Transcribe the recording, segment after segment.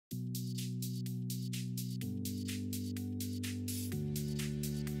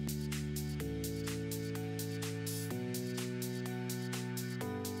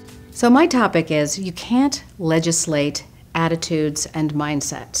So my topic is you can't legislate attitudes and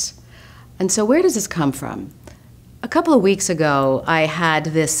mindsets. And so where does this come from? A couple of weeks ago, I had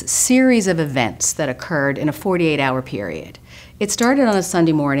this series of events that occurred in a 48-hour period. It started on a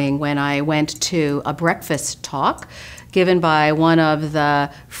Sunday morning when I went to a breakfast talk given by one of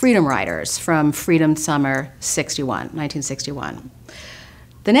the Freedom Riders from Freedom Summer 1961.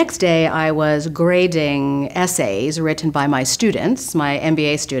 The next day, I was grading essays written by my students, my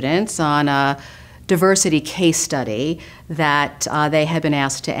MBA students, on a diversity case study that they had been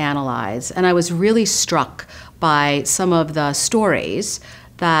asked to analyze. And I was really struck by some of the stories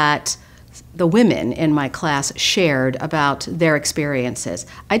that the women in my class shared about their experiences.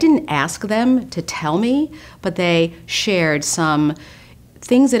 I didn't ask them to tell me, but they shared some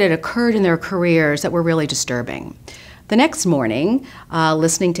things that had occurred in their careers that were really disturbing. The next morning,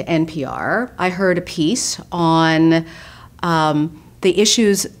 listening to NPR, I heard a piece on the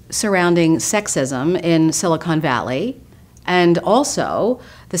issues surrounding sexism in Silicon Valley, and also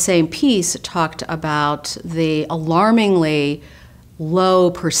the same piece talked about the alarmingly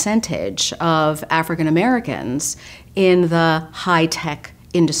low percentage of African Americans in the high-tech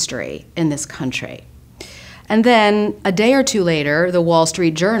industry in this country. And then a day or two later, the Wall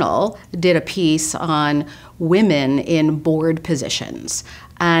Street Journal did a piece on women in board positions,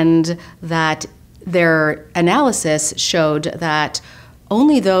 and that their analysis showed that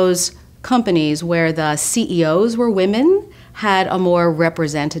only those companies where the CEOs were women had a more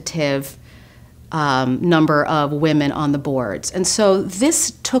representative number of women on the boards. And so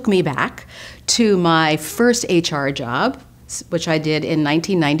this took me back to my first HR job, which I did in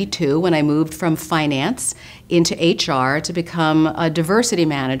 1992 when I moved from finance into HR to become a diversity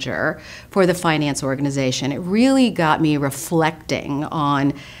manager for the finance organization. It really got me reflecting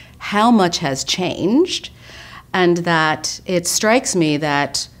on how much has changed, and that it strikes me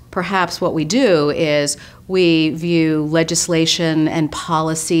that perhaps what we do is we view legislation and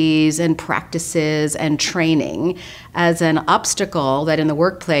policies and practices and training as an obstacle that in the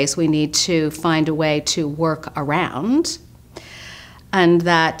workplace we need to find a way to work around. And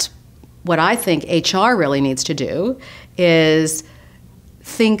that what I think HR really needs to do is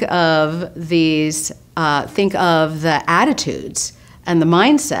think of the attitudes and the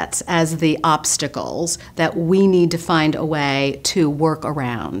mindsets as the obstacles that we need to find a way to work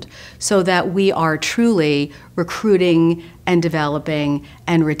around, so that we are truly recruiting and developing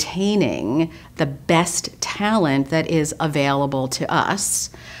and retaining the best talent that is available to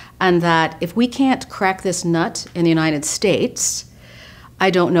us. And that if we can't crack this nut in the United States, I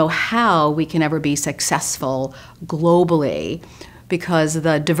don't know how we can ever be successful globally, because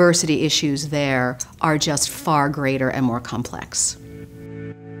the diversity issues there are just far greater and more complex.